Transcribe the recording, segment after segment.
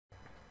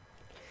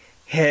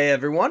Hey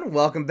everyone,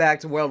 welcome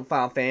back to World of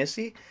Final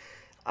Fantasy.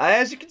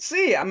 As you can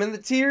see, I'm in the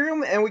tea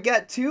room and we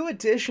got 2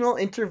 additional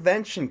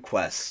intervention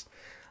quests.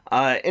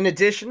 In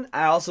addition,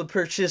 I also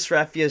purchased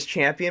Refia's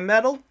champion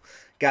medal.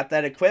 Got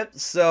that equipped,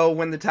 so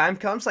when the time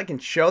comes, I can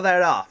show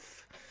that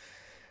off.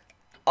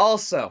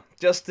 Also,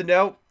 just to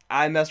note,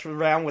 I messed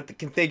around with the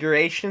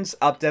configurations,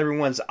 upped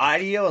everyone's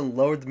audio, and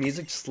lowered the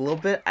music just a little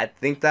bit. I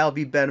think that'll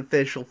be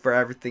beneficial for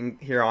everything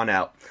here on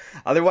out.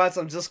 Otherwise,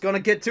 I'm just gonna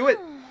get to it.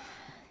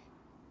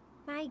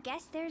 I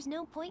guess there's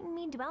no point in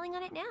me dwelling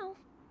on it now.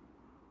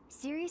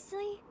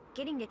 Seriously,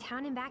 getting to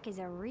town and back is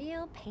a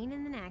real pain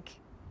in the neck.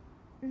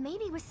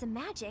 Maybe with some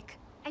magic,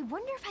 I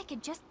wonder if I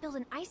could just build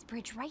an ice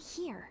bridge right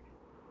here.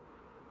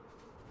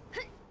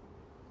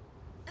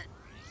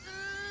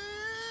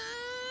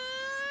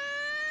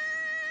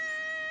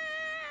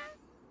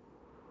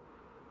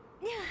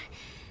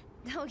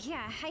 Oh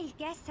yeah, I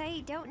guess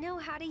I don't know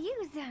how to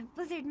use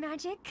blizzard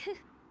magic.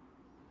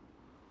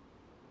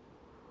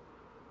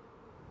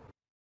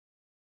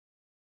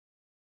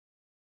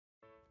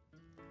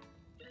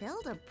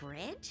 Build a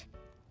bridge?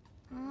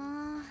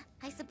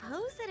 I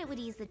suppose that it would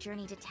ease the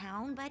journey to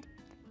town, but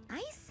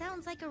ice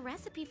sounds like a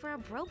recipe for a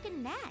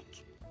broken neck.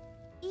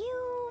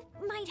 You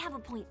might have a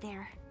point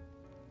there.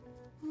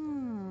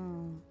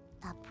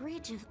 A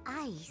bridge of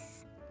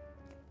ice.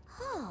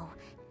 Oh,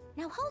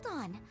 now hold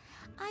on.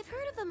 I've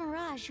heard of a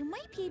mirage who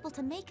might be able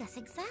to make us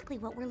exactly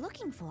what we're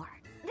looking for.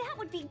 That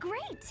would be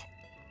great!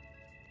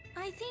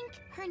 I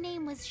think her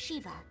name was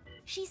Shiva.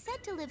 She's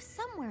said to live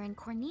somewhere in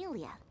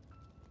Cornelia.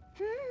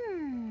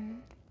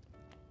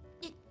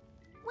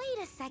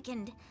 Wait a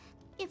second.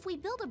 If we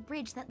build a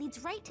bridge that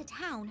leads right to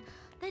town,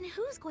 then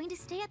who's going to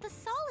stay at the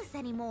Solace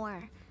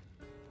anymore?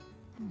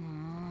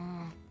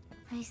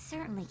 I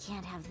certainly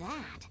can't have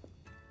that.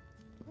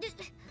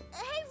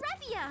 Hey,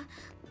 Refia!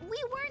 We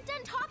weren't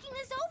done talking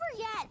this over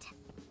yet!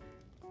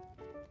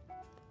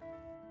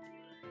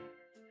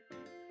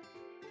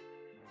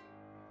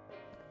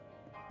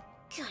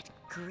 Good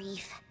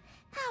grief.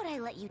 How'd I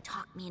let you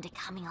talk me into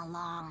coming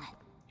along?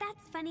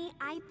 That's funny.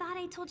 I thought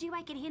I told you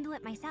I could handle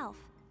it myself.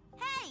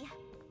 Hey!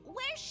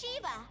 Where's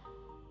Shiva?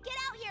 Get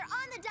out here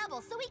on the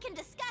double so we can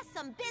discuss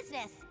some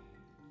business!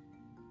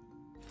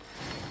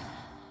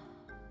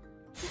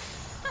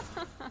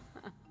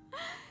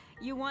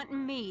 You want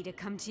me to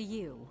come to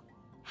you?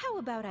 How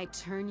about I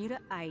turn you to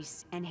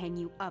ice and hang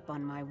you up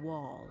on my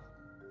wall?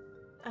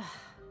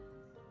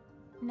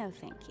 No,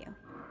 thank you.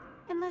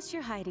 Unless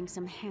you're hiding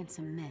some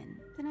handsome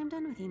men, then I'm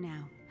done with you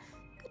now.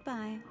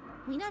 Goodbye.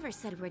 We never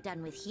said we're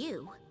done with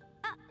you.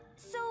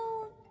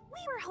 So we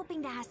were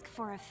hoping to ask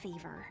for a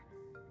favor.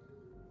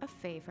 A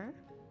favor?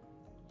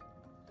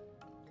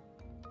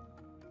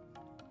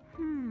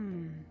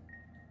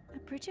 A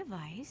bridge of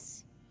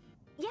ice?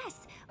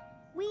 Yes,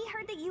 we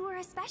heard that you were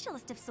a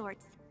specialist of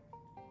sorts.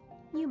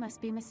 You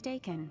must be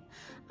mistaken.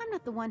 I'm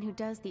not the one who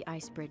does the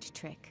ice bridge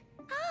trick.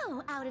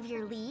 Oh, out of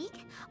your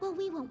league? Well,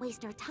 we won't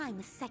waste our time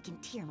with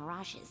second-tier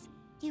mirages.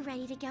 You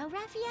ready to go,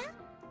 Refia?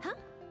 Huh?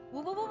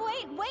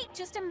 Wait,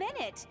 just a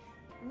minute!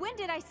 When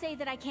did I say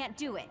that I can't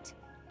do it?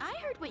 I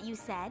heard what you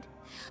said.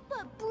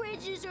 But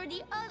bridges are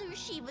the other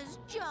Shiva's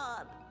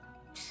job.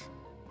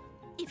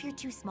 If you're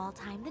too small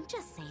time, then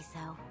just say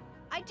so.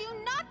 I do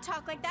not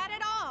talk like that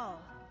at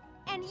all!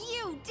 And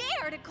you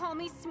dare to call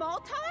me small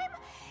time?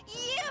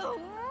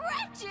 You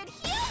wretched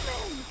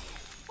humans!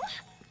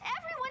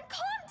 Everyone,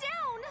 calm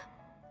down!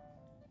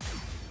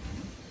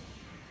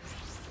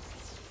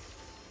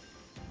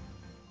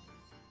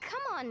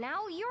 Come on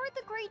now, you're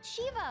the great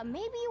Shiva.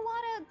 Maybe you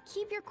ought to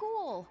keep your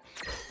cool.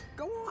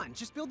 Go on,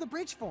 just build the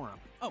bridge for him.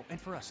 Oh, and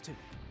for us too.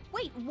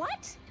 Wait,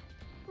 what?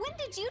 When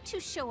did you two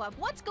show up?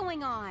 What's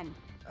going on?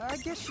 I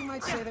guess you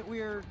might say that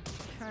we're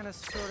kinda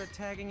sorta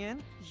tagging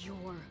in.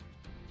 You're...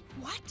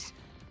 what?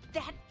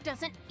 That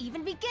doesn't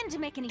even begin to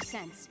make any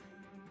sense.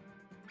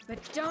 But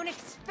don't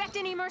expect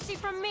any mercy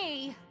from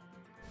me!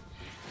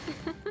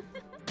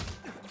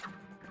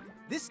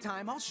 This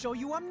time I'll show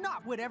you I'm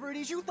not whatever it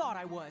is you thought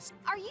I was.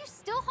 Are you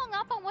still hung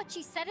up on what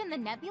she said in the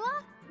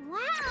nebula?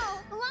 Wow!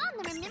 Long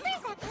remembers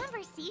that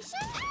conversation?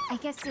 I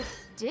guess it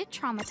did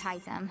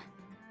traumatize him.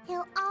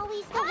 He'll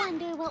always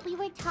wonder what we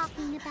were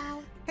talking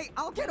about. Hey,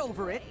 I'll get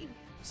over it.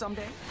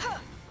 Someday.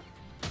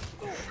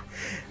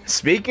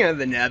 Speaking of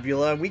the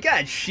nebula, we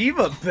got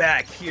Shiva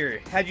back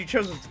here. Had you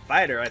chosen to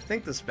fight her, I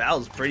think this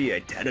battle's pretty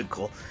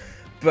identical.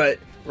 But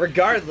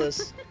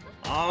regardless,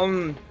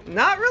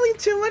 not really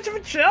too much of a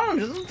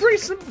challenge. This is a pretty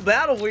simple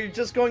battle where you're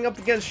just going up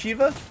against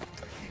Shiva,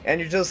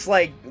 and you're just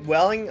like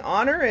welling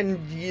on her, and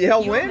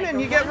you'll win, and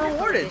you get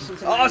rewarded.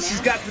 Oh,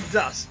 she's got the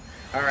dust.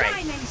 All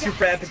right,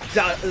 super epic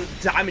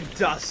diamond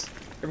dust.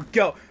 Here we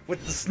go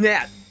with the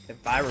snap.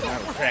 If I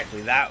remember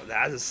correctly, that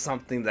is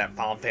something that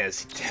Final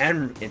Fantasy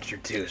X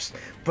introduced,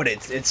 but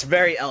it's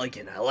very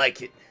elegant. I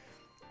like it.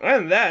 Other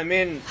than that, I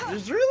mean,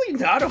 there's really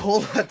not a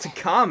whole lot to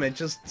comment.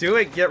 Just do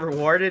it, get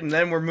rewarded, and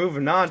then we're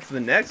moving on to the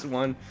next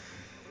one.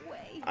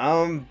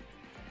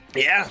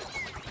 Yeah.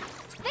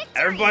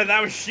 Everybody,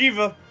 that was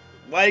Shiva.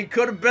 Like,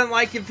 could have been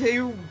like if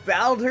you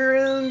battled her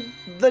in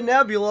the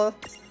nebula.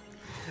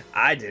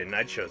 I didn't.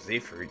 I chose the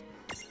fruit.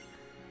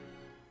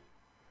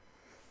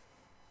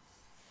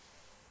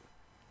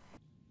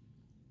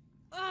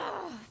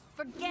 Ugh,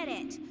 forget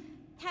it.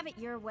 Have it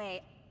your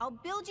way. I'll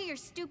build you your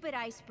stupid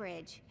ice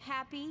bridge.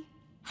 Happy?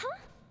 Huh?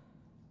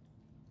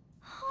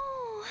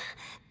 Oh,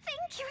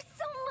 thank you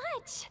so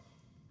much!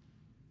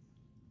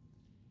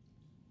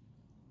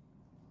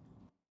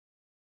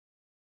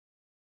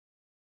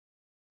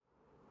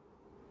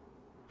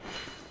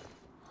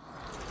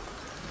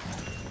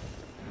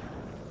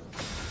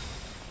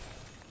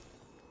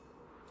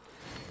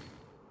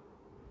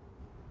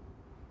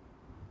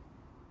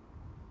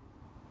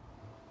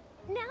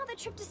 Now the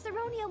trip to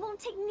Saronia won't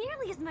take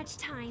nearly as much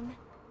time.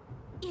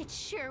 It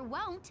sure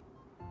won't.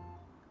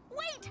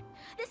 Wait!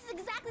 This is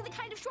exactly the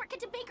kind of shortcut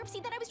to bankruptcy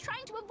that I was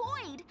trying to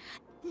avoid!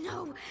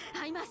 No,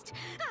 I must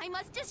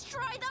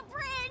destroy the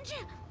bridge!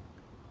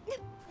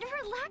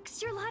 Relax,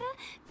 Sherlotta.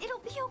 It'll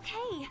be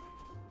okay.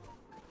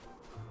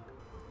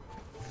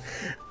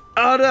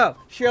 Oh no!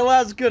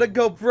 Charlotte's gonna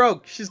go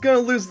broke. She's gonna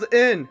lose the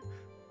inn.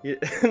 Yeah,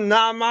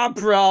 not my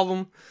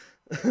problem.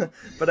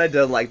 But I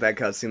did like that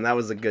cutscene. That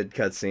was a good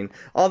cutscene.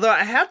 Although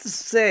I have to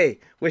say,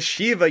 with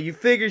Shiva, you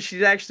figured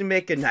she'd actually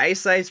make a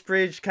nice ice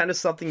bridge, kind of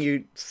something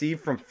you see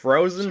from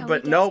Frozen, Shall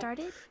but we get nope.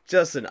 started?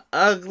 Just an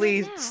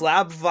ugly Right now.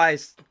 slab of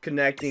ice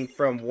connecting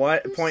from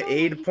point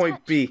A to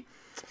point B.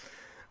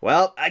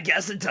 Well, I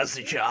guess it does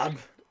the job.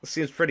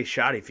 Seems pretty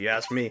shoddy if you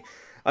ask me.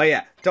 Oh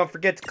yeah, don't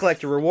forget to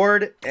collect your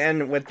reward,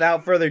 and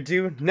without further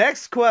ado,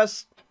 next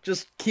quest,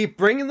 just keep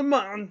bringing them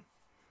on.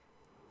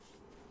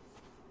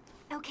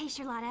 Okay,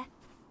 Sherlotta.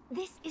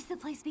 This is the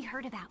place we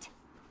heard about.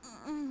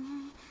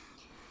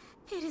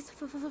 It is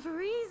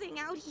freezing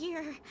out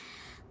here.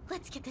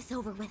 Let's get this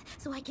over with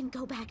so I can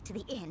go back to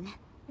the inn.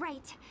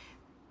 Right.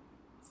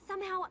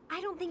 Somehow,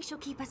 I don't think she'll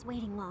keep us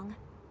waiting long.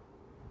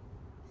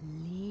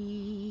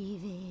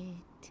 Leave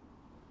it.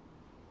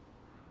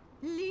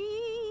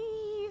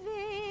 Leave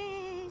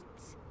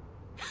it.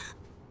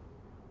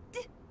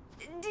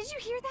 Did you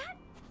hear that?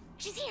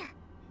 She's here.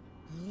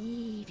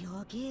 Leave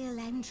your gill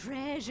and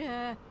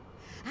treasure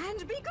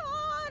and be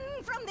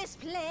gone from this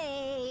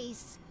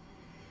place.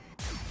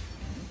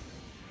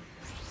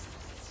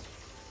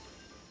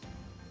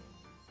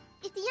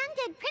 If the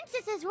undead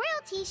princess is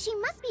royalty, she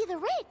must be the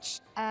rich.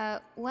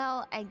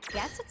 Well, I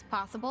guess it's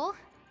possible.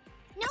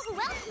 Know who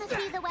else must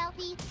be the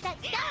wealthy? That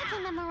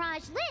skeleton the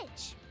Mirage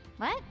Lich.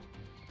 What?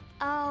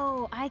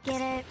 Oh, I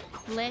get it.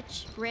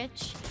 Lich,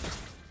 rich.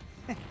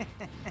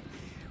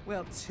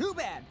 Well, too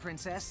bad,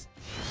 princess.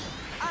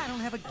 I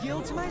don't have a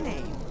gill to my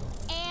name.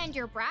 And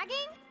you're bragging?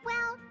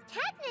 Well,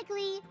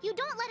 technically, you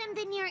don't let him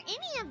veneer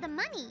any of the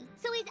money,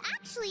 so he's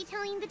actually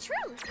telling the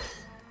truth.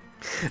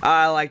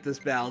 I like this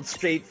battle. It's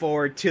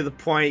straightforward, to the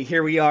point.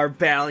 Here we are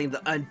battling the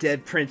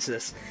undead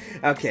princess.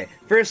 Okay,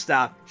 first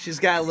off, she's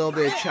got a little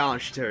bit of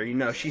challenge to her. You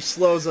know, she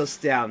slows us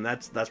down.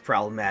 That's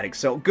problematic.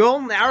 So,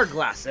 golden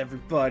hourglass,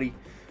 everybody.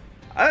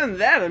 Other than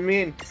that, I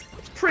mean,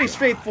 it's pretty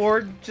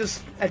straightforward.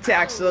 Just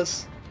attacks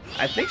us.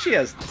 I think she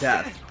has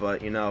death,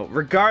 but, you know,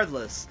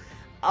 regardless,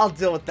 I'll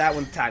deal with that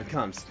when the time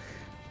comes.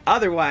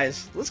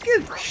 Otherwise, let's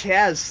give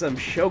Chaz some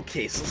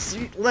showcase.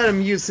 Let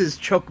him use his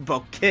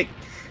chocobo kick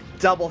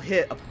double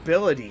hit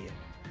ability.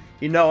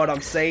 You know what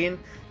I'm saying?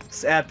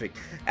 It's epic.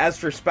 As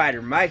for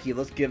Spider Mikey,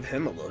 let's give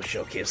him a little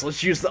showcase.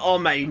 Let's use the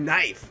almighty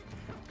knife.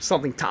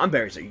 Something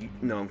tomberries are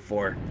known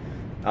for.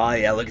 Oh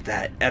yeah, look at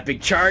that.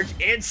 Epic charge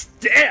and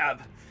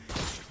stab!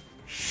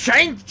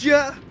 Shanked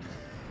ya!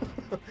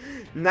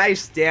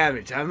 Nice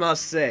damage, I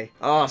must say.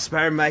 Oh,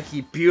 Spider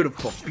Mikey,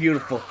 beautiful,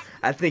 beautiful.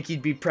 I think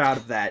he'd be proud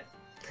of that.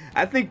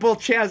 I think both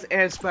Chaz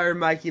and Spider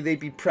Mikey, they'd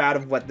be proud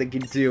of what they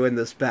can do in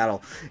this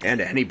battle, and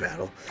any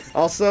battle.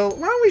 Also,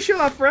 why don't we show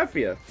off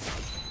Refia?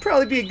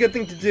 Probably be a good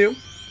thing to do.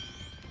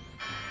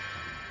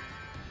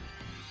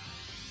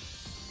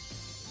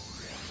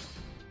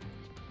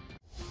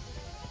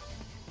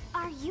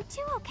 Are you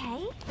two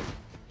okay?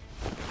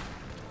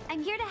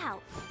 I'm here to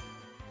help.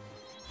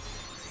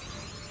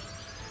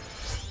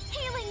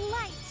 Healing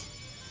light!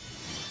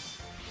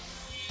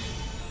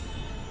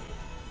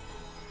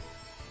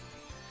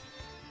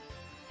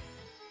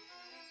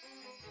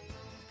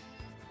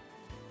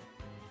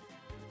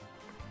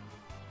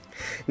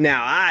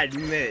 Now, I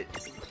admit,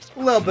 a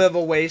little bit of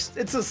a waste.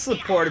 It's a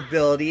support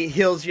ability, it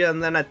heals you,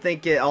 and then I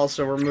think it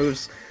also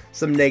removes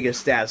some negative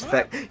stats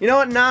effect. You know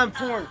what? Not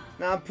important.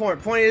 Not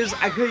important. Point is,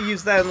 I could have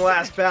used that in the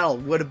last battle.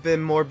 Would have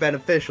been more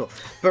beneficial.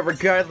 But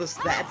regardless,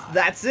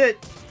 that's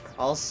it.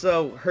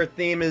 Also, her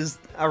theme is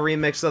a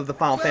remix of the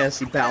Final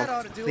Fantasy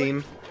battle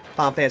theme.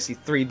 Final Fantasy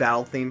 3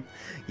 battle theme.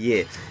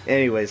 Yeah.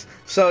 Anyways.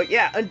 So,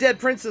 yeah, Undead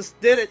Princess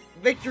did it.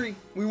 Victory.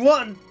 We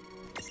won.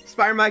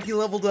 Spider Mikey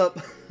leveled up.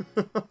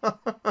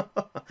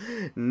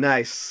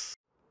 Nice.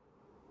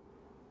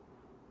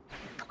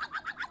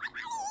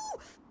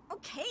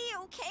 Okay,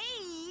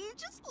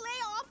 just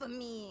lay off of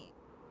me.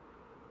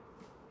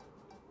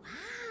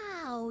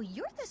 Wow,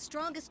 you're the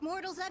strongest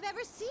mortals I've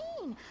ever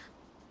seen.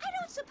 I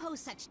don't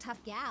suppose such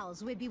tough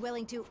gals would be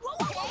willing to...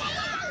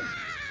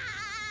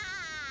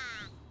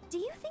 Do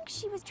you think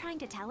she was trying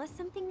to tell us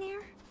something there?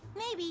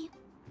 Maybe.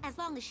 As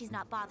long as she's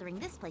not bothering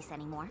this place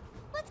anymore.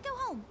 Let's go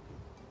home.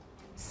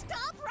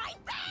 Stop right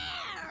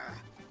there!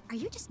 Are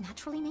you just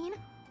naturally mean?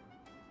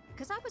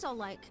 Because I was all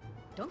like,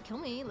 don't kill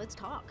me, let's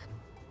talk.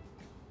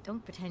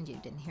 Don't pretend you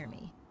didn't hear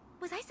me.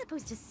 Was I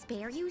supposed to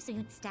spare you so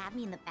you'd stab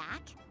me in the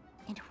back?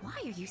 And why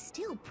are you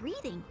still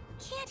breathing?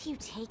 Can't you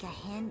take a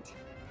hint?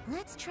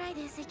 Let's try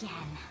this again.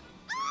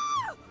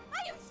 Oh!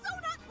 I am so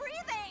not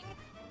breathing!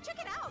 Check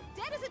it out,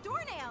 dead as a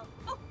doornail.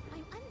 Oh,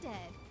 I'm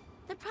undead.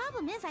 The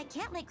problem is I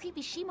can't let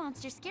creepy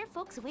she-monsters scare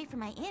folks away from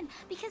my inn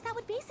because that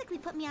would basically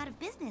put me out of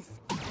business.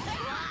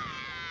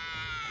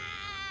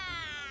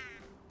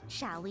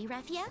 Shall we,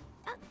 Refia?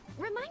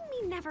 Remind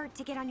me never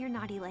to get on your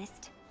naughty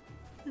list.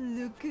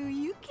 Look who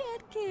you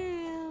can't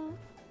kill.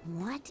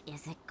 What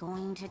is it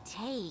going to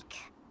take?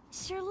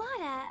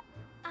 Sherlotta,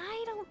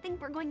 I don't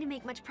think we're going to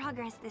make much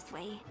progress this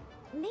way.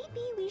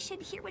 Maybe we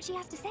should hear what she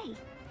has to say.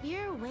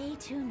 You're way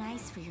too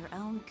nice for your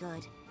own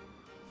good.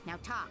 Now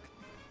talk.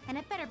 And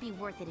it better be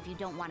worth it if you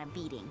don't want a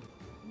beating.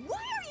 Why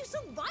are you so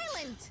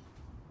violent?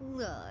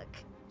 Look,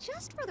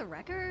 just for the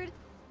record,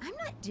 I'm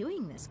not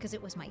doing this because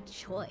it was my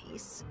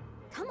choice.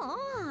 Come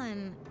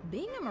on!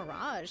 Being a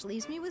mirage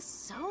leaves me with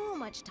so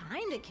much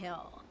time to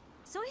kill.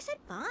 So I said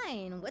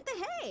fine, what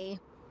the hey?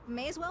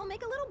 May as well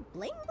make a little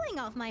bling-bling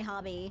off my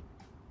hobby.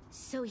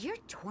 So you're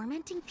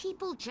tormenting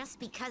people just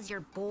because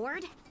you're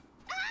bored?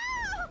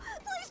 Ow!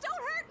 Please don't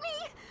hurt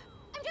me!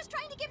 I'm just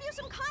trying to give you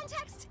some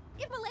context.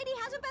 If Milady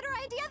has a better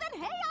idea,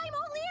 then hey, I'm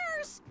all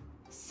ears!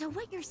 So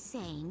what you're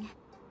saying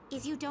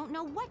is you don't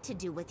know what to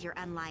do with your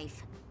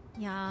unlife.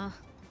 Yeah,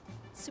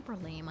 super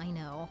lame, I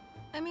know.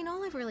 I mean,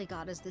 all I've really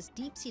got is this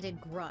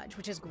deep-seated grudge,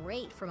 which is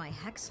great for my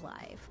hex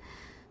life.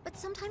 But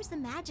sometimes the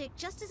magic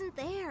just isn't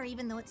there,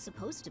 even though it's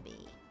supposed to be.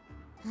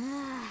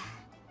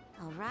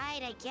 All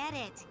right, I get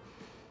it.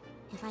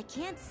 If I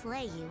can't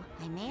slay you,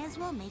 I may as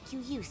well make you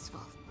useful.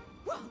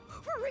 Whoa,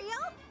 for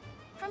real?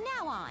 From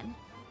now on,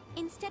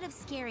 instead of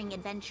scaring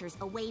adventurers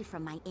away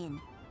from my inn,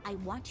 I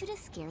want you to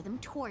scare them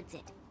towards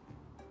it.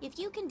 If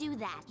you can do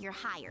that, you're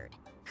hired.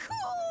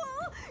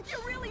 Cool! You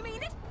really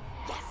mean it?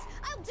 Yes,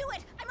 I'll do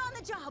it! I'm on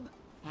the job!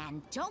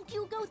 And don't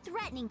you go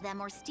threatening them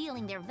or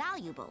stealing their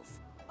valuables.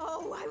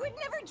 Oh, I would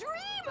never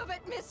dream of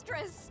it,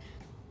 mistress!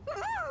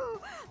 Ooh,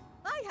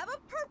 I have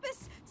a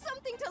purpose,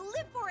 something to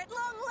live for at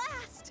long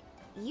last!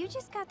 You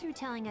just got through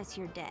telling us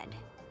you're dead.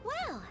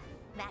 Well,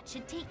 that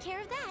should take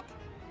care of that.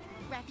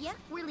 Refia,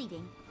 we're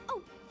leaving.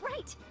 Oh,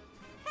 right!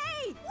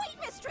 Hey,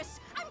 wait,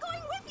 mistress! I'm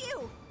going with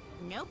you!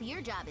 Nope,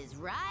 your job is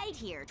right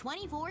here,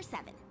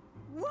 24/7.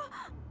 What?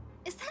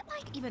 Is that,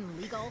 like,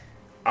 even legal?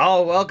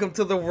 Oh, welcome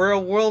to the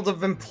real world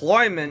of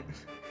employment.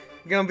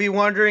 You're gonna be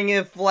wondering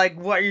if, like,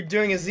 what you're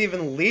doing is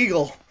even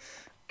legal.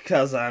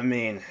 Cause, I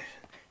mean,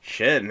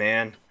 shit,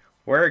 man.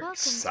 Work Welcome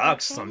to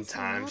sucks the fantasy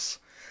sometimes.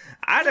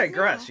 I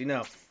digress, you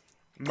know.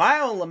 My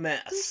own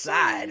lament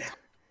aside,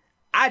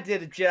 I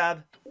did a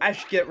job, I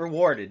should get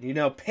rewarded, you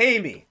know, pay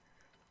me.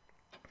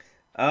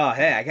 Oh,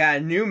 hey, I got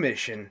a new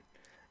mission.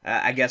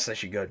 I guess I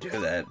should go do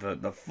that,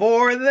 but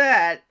before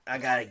that, I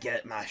gotta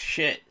get my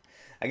shit.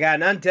 I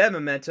got an undead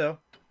memento.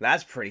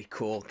 That's pretty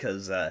cool,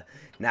 because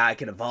now I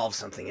can evolve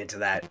something into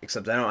that,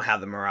 except I don't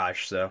have the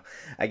Mirage, so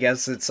I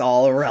guess it's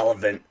all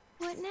irrelevant.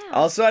 What now?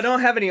 Also, I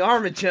don't have any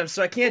armor gems,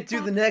 so I can't do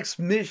the next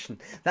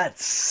mission. That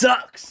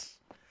sucks!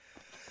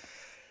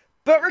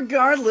 But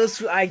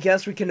regardless, I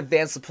guess we can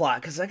advance the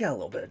plot, because I got a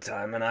little bit of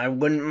time, and I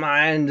wouldn't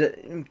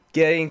mind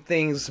getting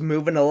things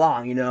moving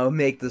along, you know,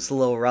 make this a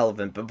little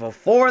relevant. But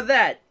before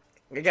that,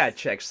 I gotta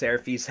check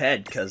Seraphi's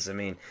head, because, I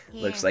mean,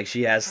 looks like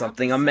she has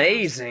something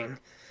amazing.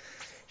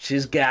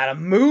 She's got a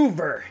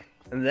mover,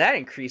 and that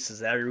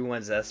increases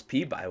everyone's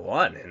SP by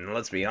 1, and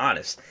let's be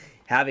honest,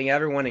 having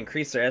everyone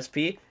increase their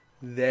SP,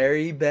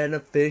 very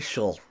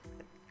beneficial.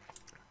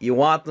 You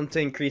want them to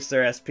increase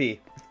their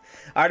SP.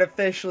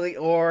 Artificially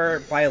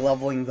or by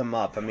leveling them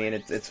up. I mean,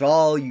 it's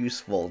all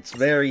useful. It's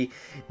very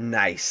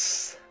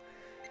nice.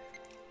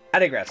 I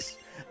digress.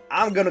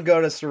 I'm gonna go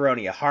to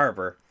Saronia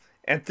Harbor,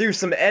 and through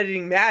some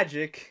editing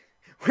magic,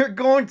 we're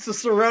going to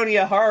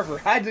Saronia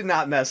Harbor. I did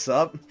not mess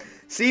up.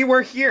 See,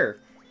 we're here.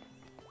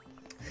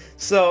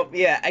 So,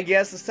 yeah, I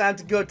guess it's time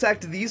to go talk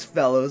to these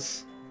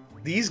fellows.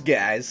 These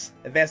guys.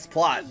 Advance the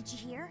plot. Did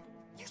you hear?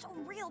 There's a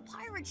real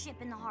pirate ship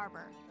in the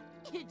harbor.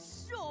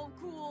 It's so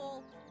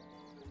cool!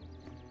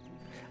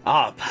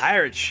 Ah,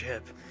 pirate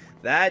ship.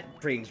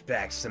 That brings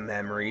back some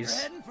memories.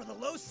 You're heading for the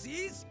low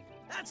seas?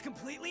 That's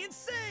completely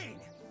insane!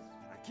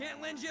 I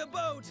can't lend you a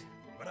boat,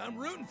 but I'm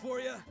rooting for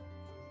you.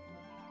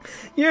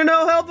 You're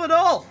no help at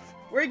all.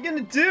 What are you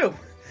gonna do?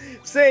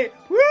 Say,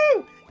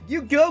 woo!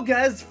 You go,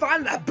 guys,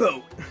 find that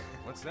boat.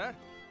 What's that?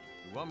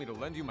 You want me to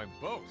lend you my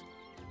boat?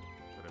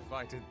 But if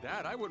I did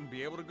that, I wouldn't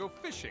be able to go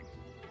fishing.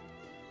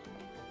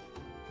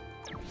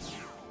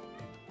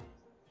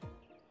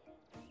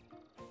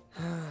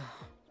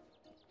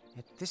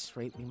 At this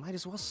rate, we might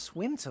as well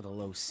swim to the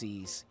low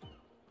seas.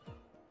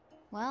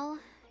 Well,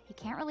 you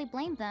can't really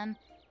blame them.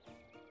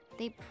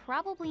 They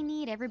probably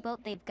need every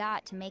boat they've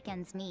got to make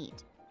ends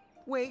meet.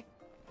 Wait,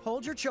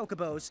 hold your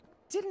chocobos.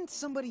 Didn't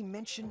somebody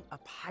mention a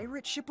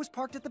pirate ship was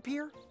parked at the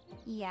pier?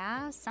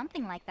 Yeah,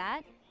 something like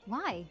that.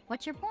 Why?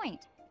 What's your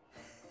point?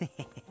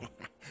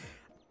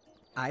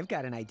 I've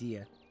got an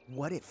idea.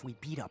 What if we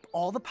beat up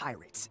all the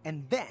pirates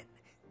and then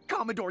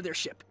Commodore their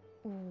ship?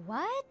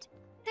 What?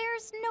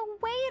 There's no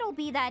way it'll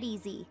be that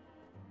easy.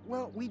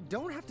 Well, we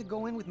don't have to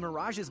go in with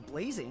mirages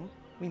blazing.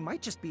 We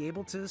might just be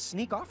able to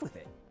sneak off with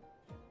it.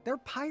 They're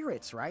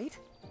pirates, right?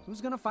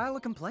 Who's gonna file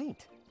a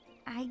complaint?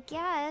 I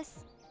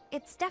guess.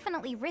 It's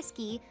definitely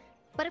risky,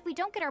 but if we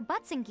don't get our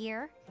butts in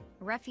gear,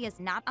 Refia's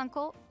not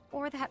uncle,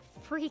 or that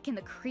freak in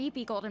the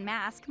creepy golden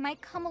mask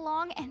might come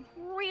along and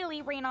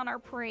really rain on our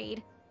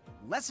parade.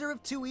 Lesser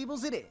of two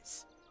evils it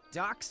is.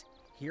 Docs,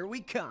 here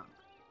we come.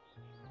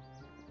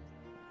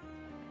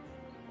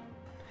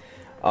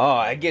 Oh,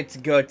 I get to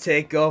go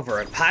take over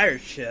a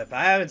pirate ship.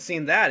 I haven't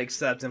seen that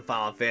except in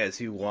Final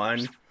Fantasy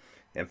 1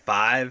 and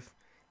 5.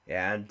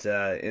 And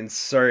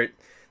insert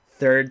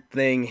third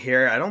thing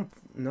here. I don't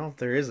know if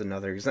there is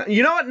another example.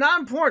 You know what? Not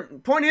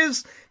important. Point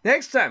is,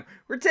 next time,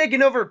 we're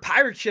taking over a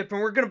pirate ship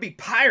and we're going to be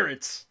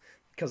pirates.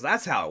 Because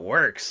that's how it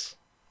works.